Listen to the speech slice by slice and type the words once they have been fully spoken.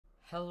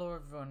Hello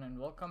everyone and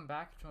welcome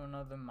back to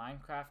another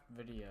Minecraft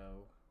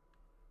video.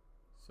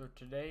 So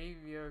today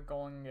we are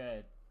going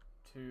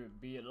to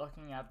be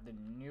looking at the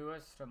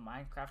newest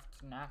Minecraft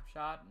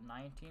Snapshot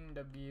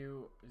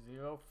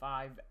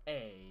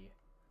 19W05A.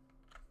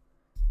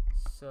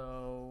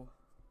 So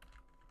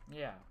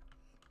yeah.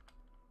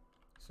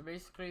 So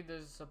basically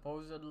there's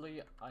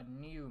supposedly a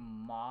new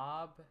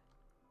mob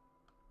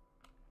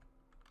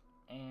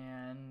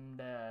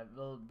and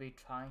we'll be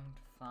trying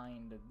to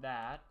find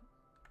that.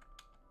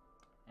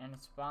 And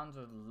it spawns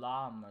with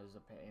llamas,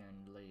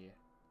 apparently.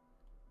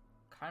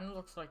 Kind of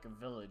looks like a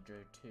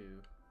villager,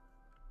 too.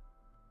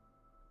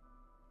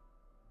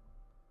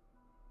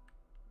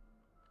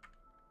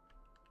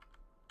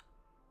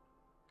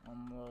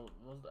 We'll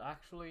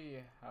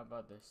actually, how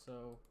about this?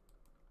 So,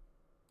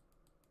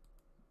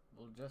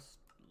 we'll just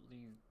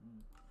leave.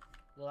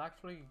 We'll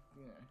actually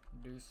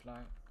do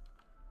slime.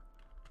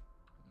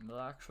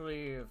 We'll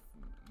actually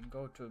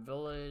go to a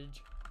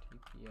village.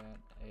 TP at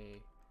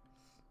a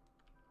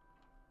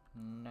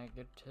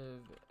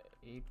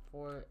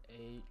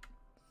 -848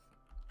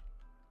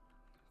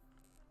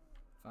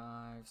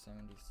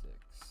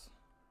 576.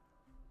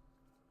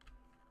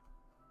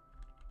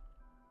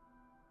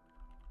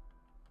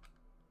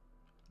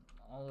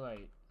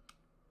 Alright.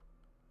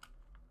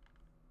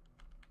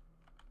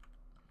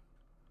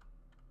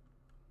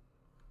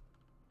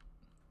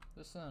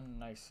 This is a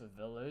nice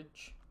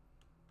village.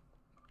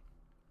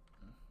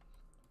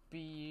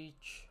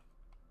 Beach.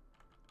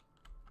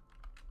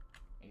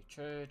 A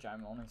church.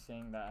 I'm only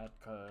saying that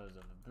because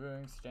of the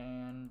brewing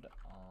stand.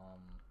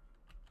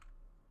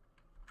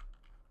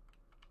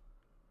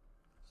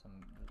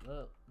 Some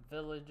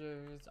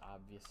villagers,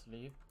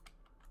 obviously.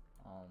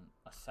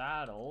 A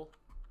saddle.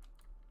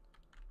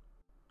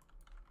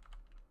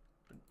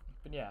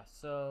 But yeah,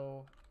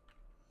 so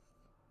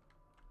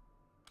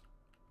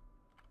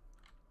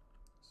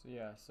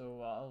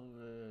while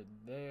we're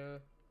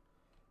there,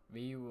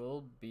 we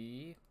will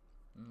be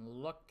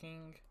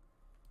looking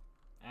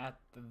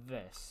at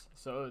this.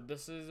 So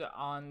this is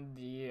on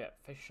the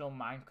official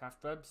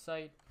Minecraft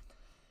website,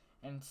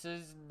 and it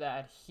says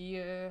that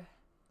here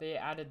they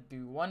added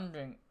the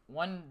wandering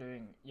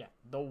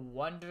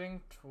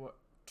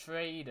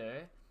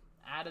trader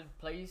added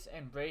place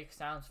and break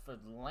sounds for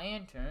the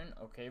lantern.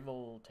 Okay,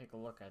 we'll take a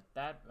look at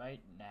that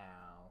right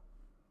now.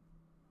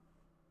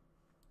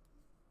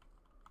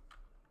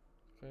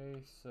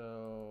 Okay,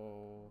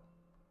 so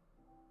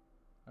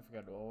I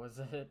forgot, what was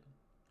it?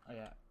 Oh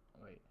yeah,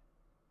 wait.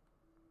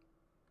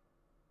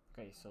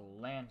 Okay, so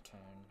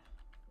lantern.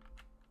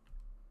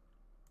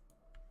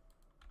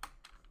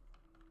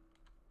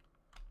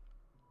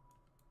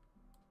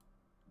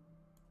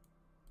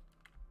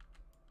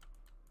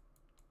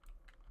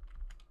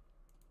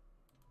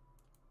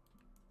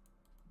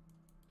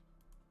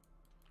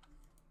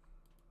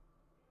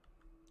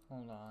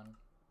 Hold on.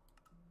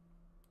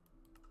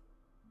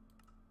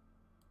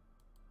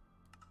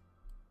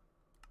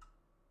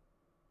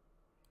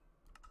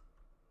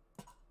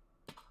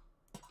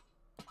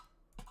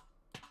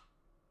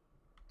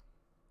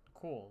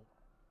 Cool.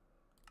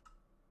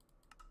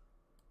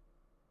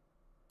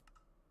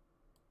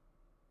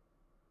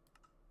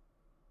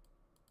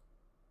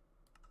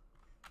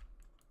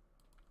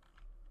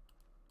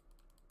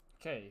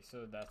 Okay,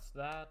 so that's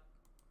that.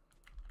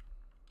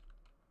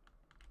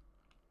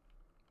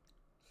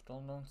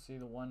 Still don't see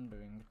the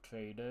wandering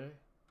trader.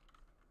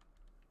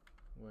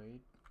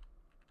 Wait.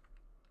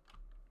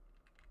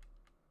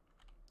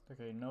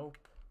 Okay, nope.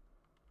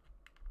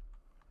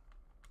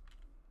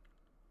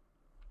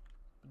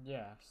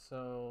 Yeah,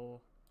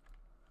 so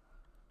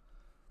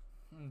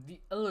the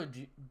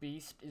Allergy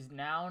Beast is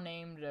now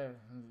named a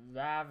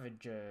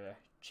Ravager.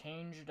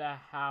 Change to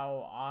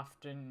how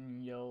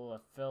often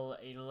you'll fill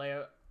a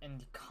layer in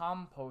the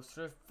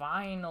composter.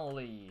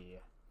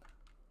 Finally!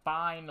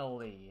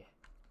 Finally!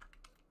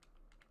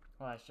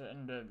 Well, I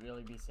shouldn't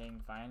really be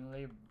saying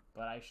finally,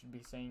 but I should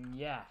be saying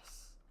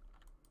yes.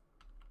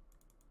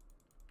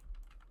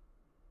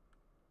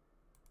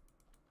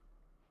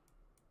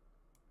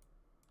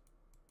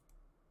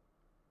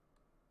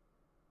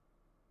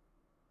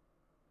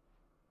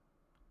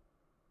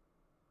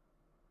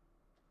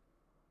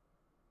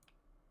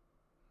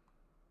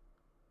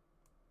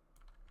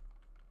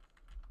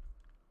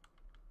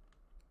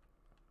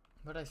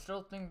 But I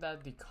still think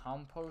that the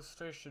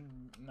composter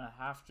should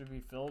have to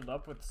be filled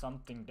up with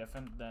something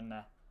different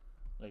than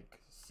like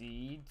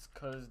seeds,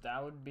 cause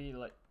that would be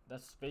like,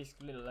 that's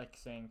basically like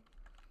saying,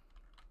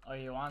 oh,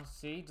 you want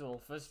seeds? Well,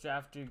 first you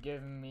have to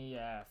give me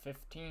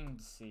 15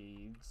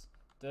 seeds,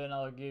 then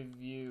I'll give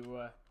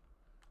you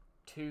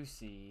 2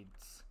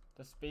 seeds.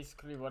 That's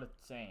basically what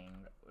it's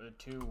saying.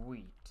 2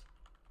 wheat.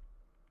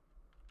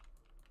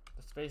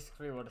 That's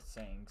basically what it's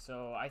saying.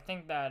 So I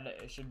think that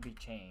it should be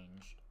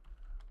changed.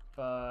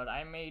 But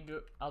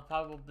I'll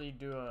probably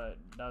do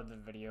another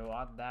video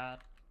on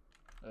that.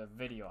 But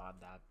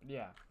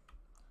yeah.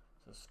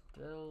 So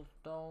still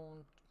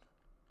don't.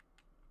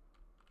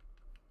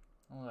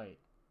 Alright.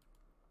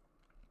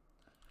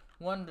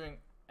 Wondering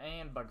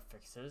and bug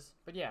fixes.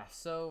 But yeah,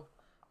 so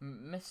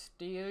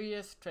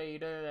Mysterious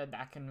trader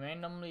that can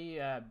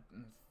randomly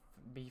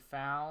be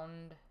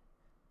found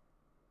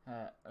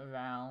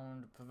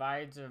around,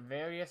 provides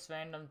various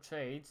random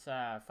trades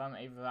from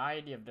a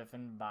variety of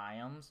different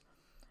biomes,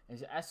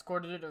 is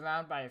escorted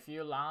around by a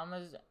few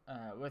llamas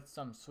with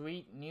some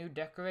sweet new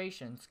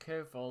decorations.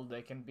 Careful,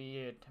 they can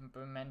be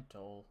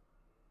temperamental.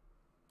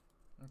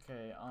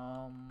 Okay,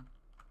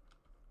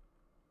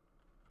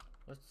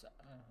 let's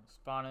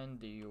spawn in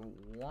the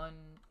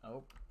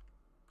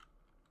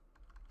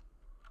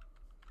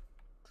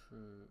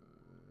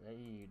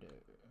trader.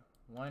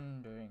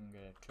 Wandering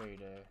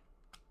trader.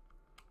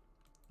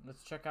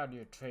 Let's check out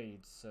your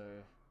trades,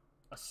 sir.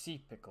 A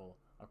sea pickle,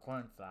 a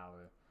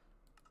cornflower,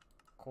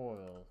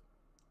 coral,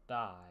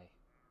 dye,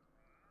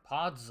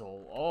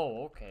 podzol.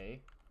 Oh,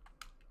 okay.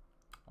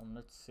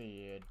 Let's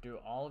see. Do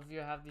all of you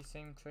have the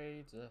same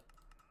trades?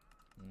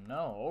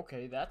 No.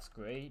 Okay, that's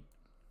great.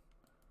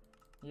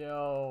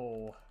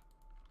 Yo.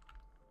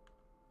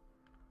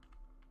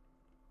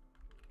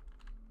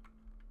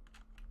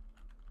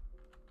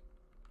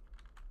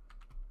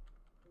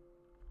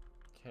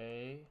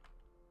 Okay.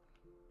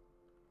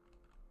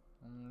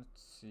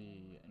 Let's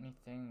see.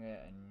 Anything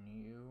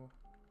new?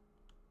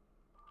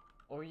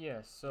 Oh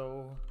yeah.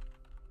 So.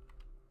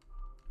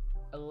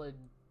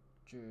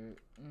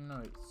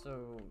 No.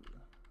 So.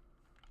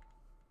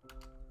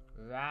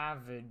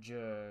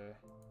 Ravager.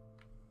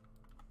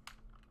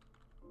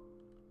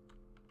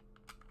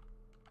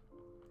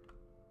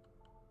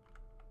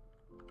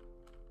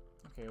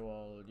 Okay,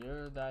 well,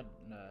 you're that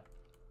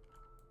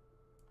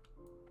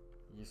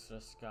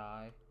useless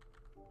guy.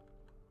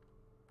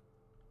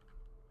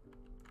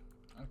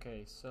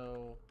 Okay,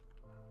 so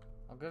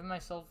I'll give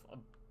myself a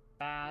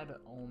bad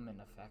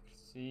omen effect.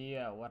 See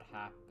what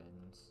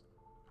happens.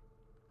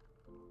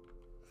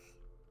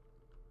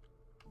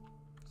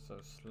 So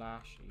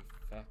slash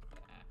effect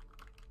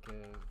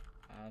give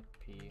add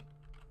p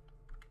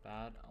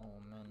bad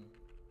omen.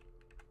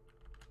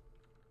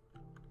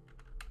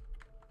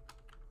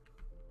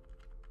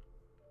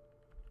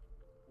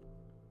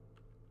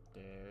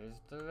 There's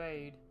the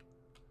raid.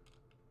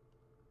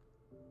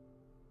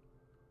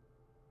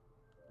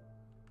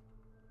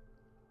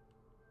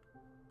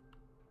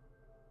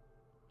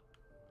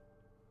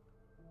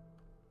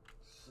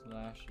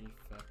 Slash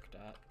effect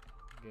at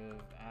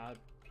give add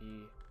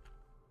p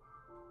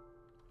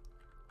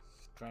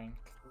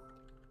strength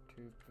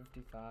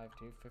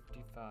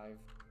 255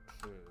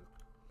 true.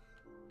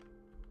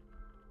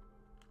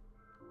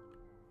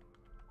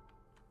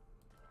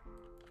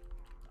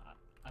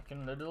 I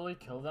can literally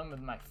kill them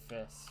with my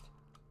fist.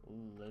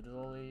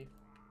 Literally.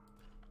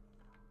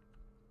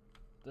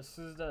 This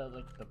is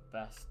the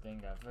best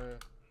thing ever.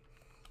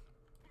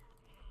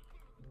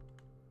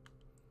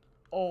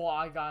 Oh,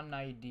 I got an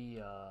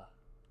idea.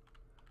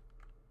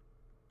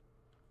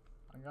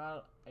 I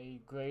got a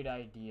great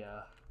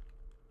idea.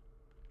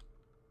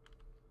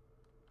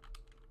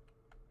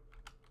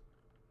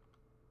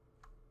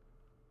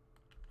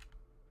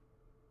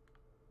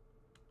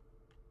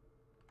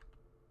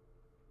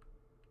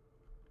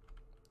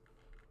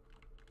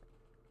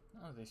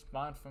 Oh, they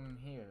spawned from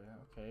here.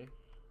 Okay.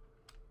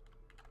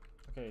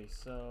 Okay,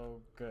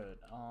 so good.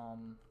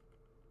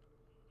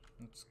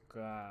 Let's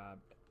grab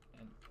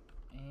an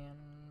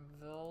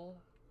anvil.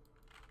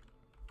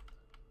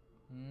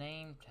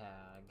 Name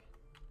tag.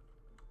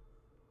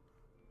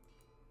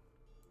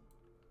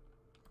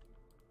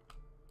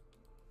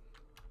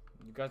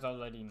 You guys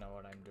already know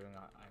what I'm doing.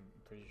 I'm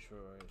pretty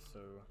sure. So,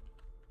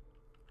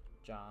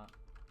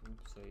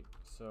 oops, wait.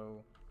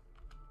 So,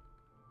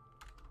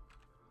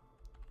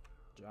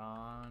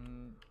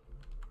 John.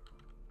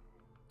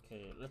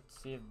 Okay, let's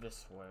see if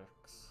this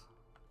works.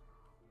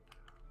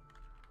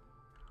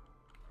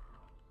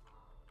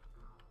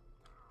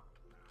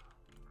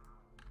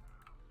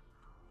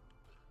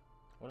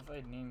 What if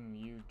I name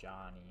you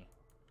Johnny?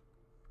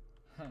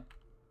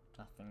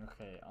 Nothing.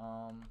 Okay,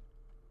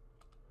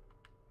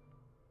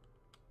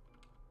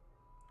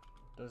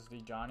 does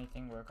the Johnny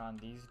thing work on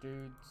these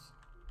dudes?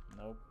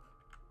 Nope.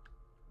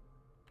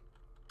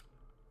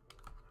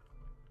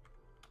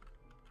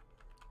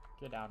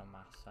 Get out of my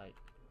sight.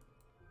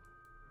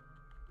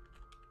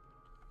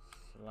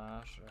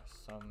 Slash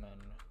summon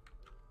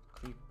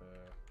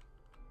creeper.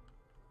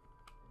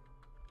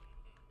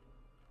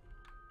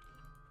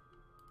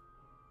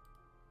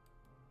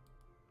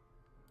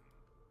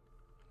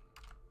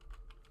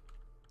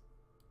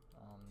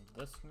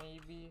 This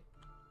maybe.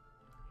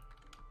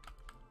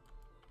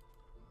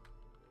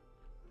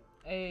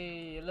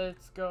 Hey,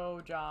 let's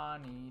go,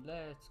 Johnny.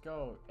 Let's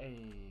go.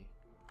 Hey.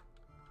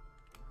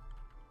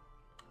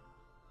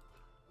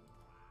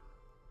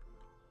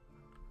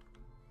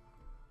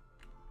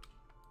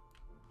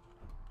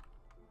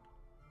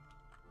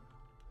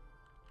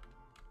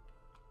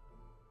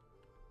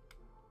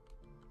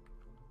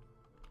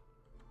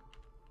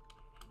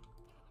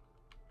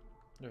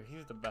 No,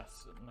 he's the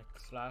best. Like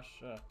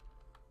slash.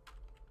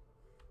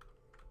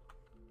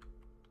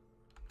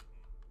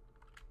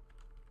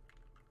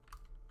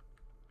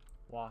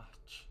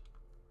 Watch.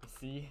 You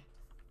see?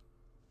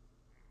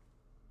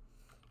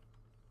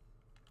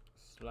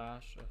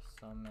 slash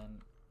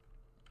summon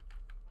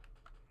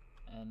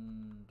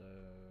Enderman.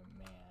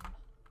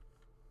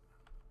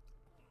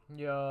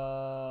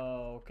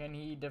 Yo, can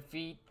he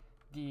defeat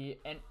the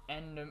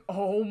Enderman?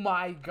 Oh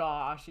my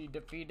gosh, he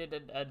defeated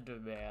an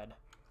Enderman.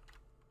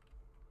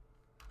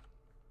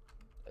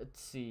 Let's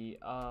see,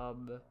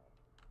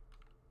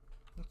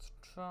 let's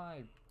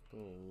try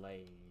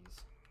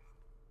Blaze.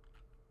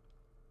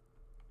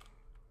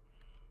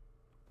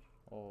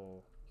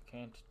 Oh, you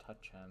can't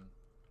touch him.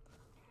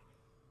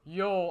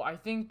 Yo, I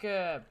think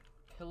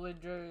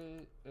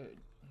pillagers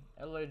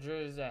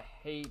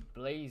hate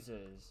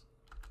blazes.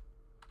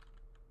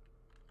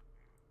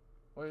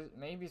 Or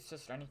maybe it's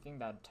just anything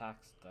that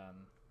attacks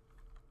them.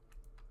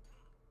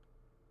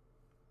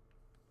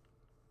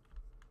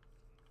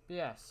 But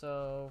yeah,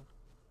 so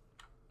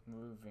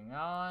moving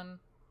on.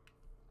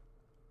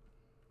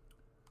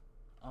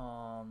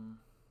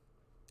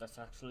 That's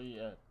actually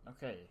it.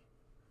 Okay.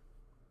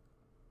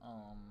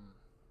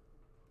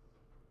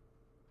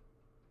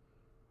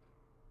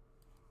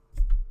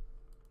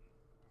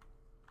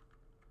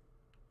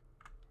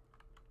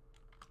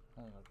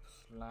 Hold up,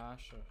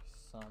 slash or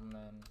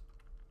summon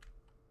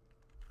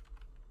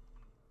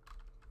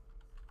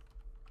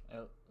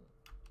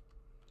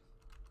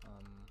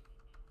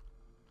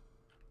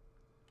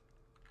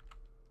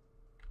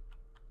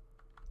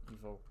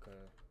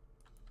evoker.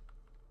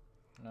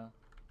 No.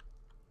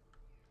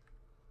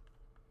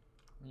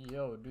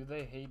 Yo, do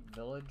they hate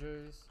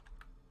villagers?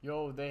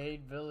 Yo, they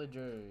hate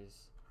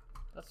villagers.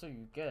 That's what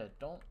you get.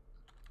 Don't.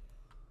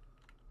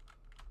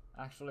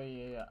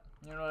 Actually, yeah.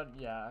 You know what?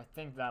 Yeah, I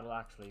think that'll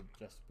actually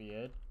just be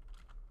it.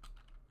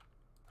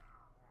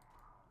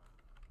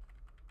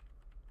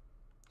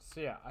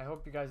 So yeah, I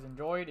hope you guys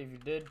enjoyed. If you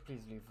did,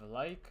 please leave a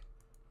like.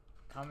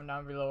 Comment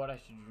down below what I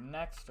should do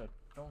next.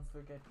 Don't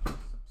forget to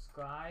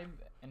subscribe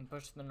and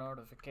push the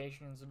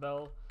notifications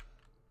bell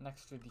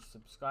next to the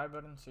subscribe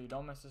button so you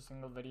don't miss a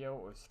single video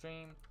or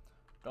stream.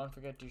 Don't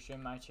forget to share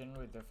my channel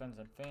with your friends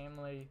and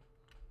family.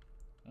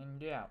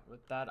 And yeah,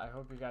 with that, I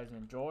hope you guys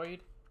enjoyed.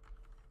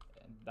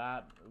 And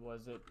that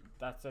was it.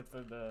 That's it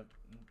for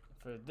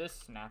this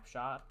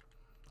snapshot.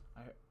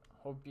 I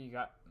hope you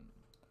got.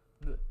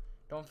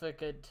 Don't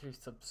forget to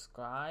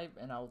subscribe,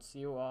 and I'll see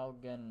you all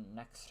again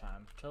next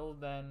time. Till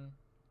then,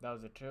 that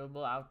was a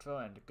terrible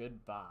outro, and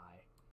goodbye.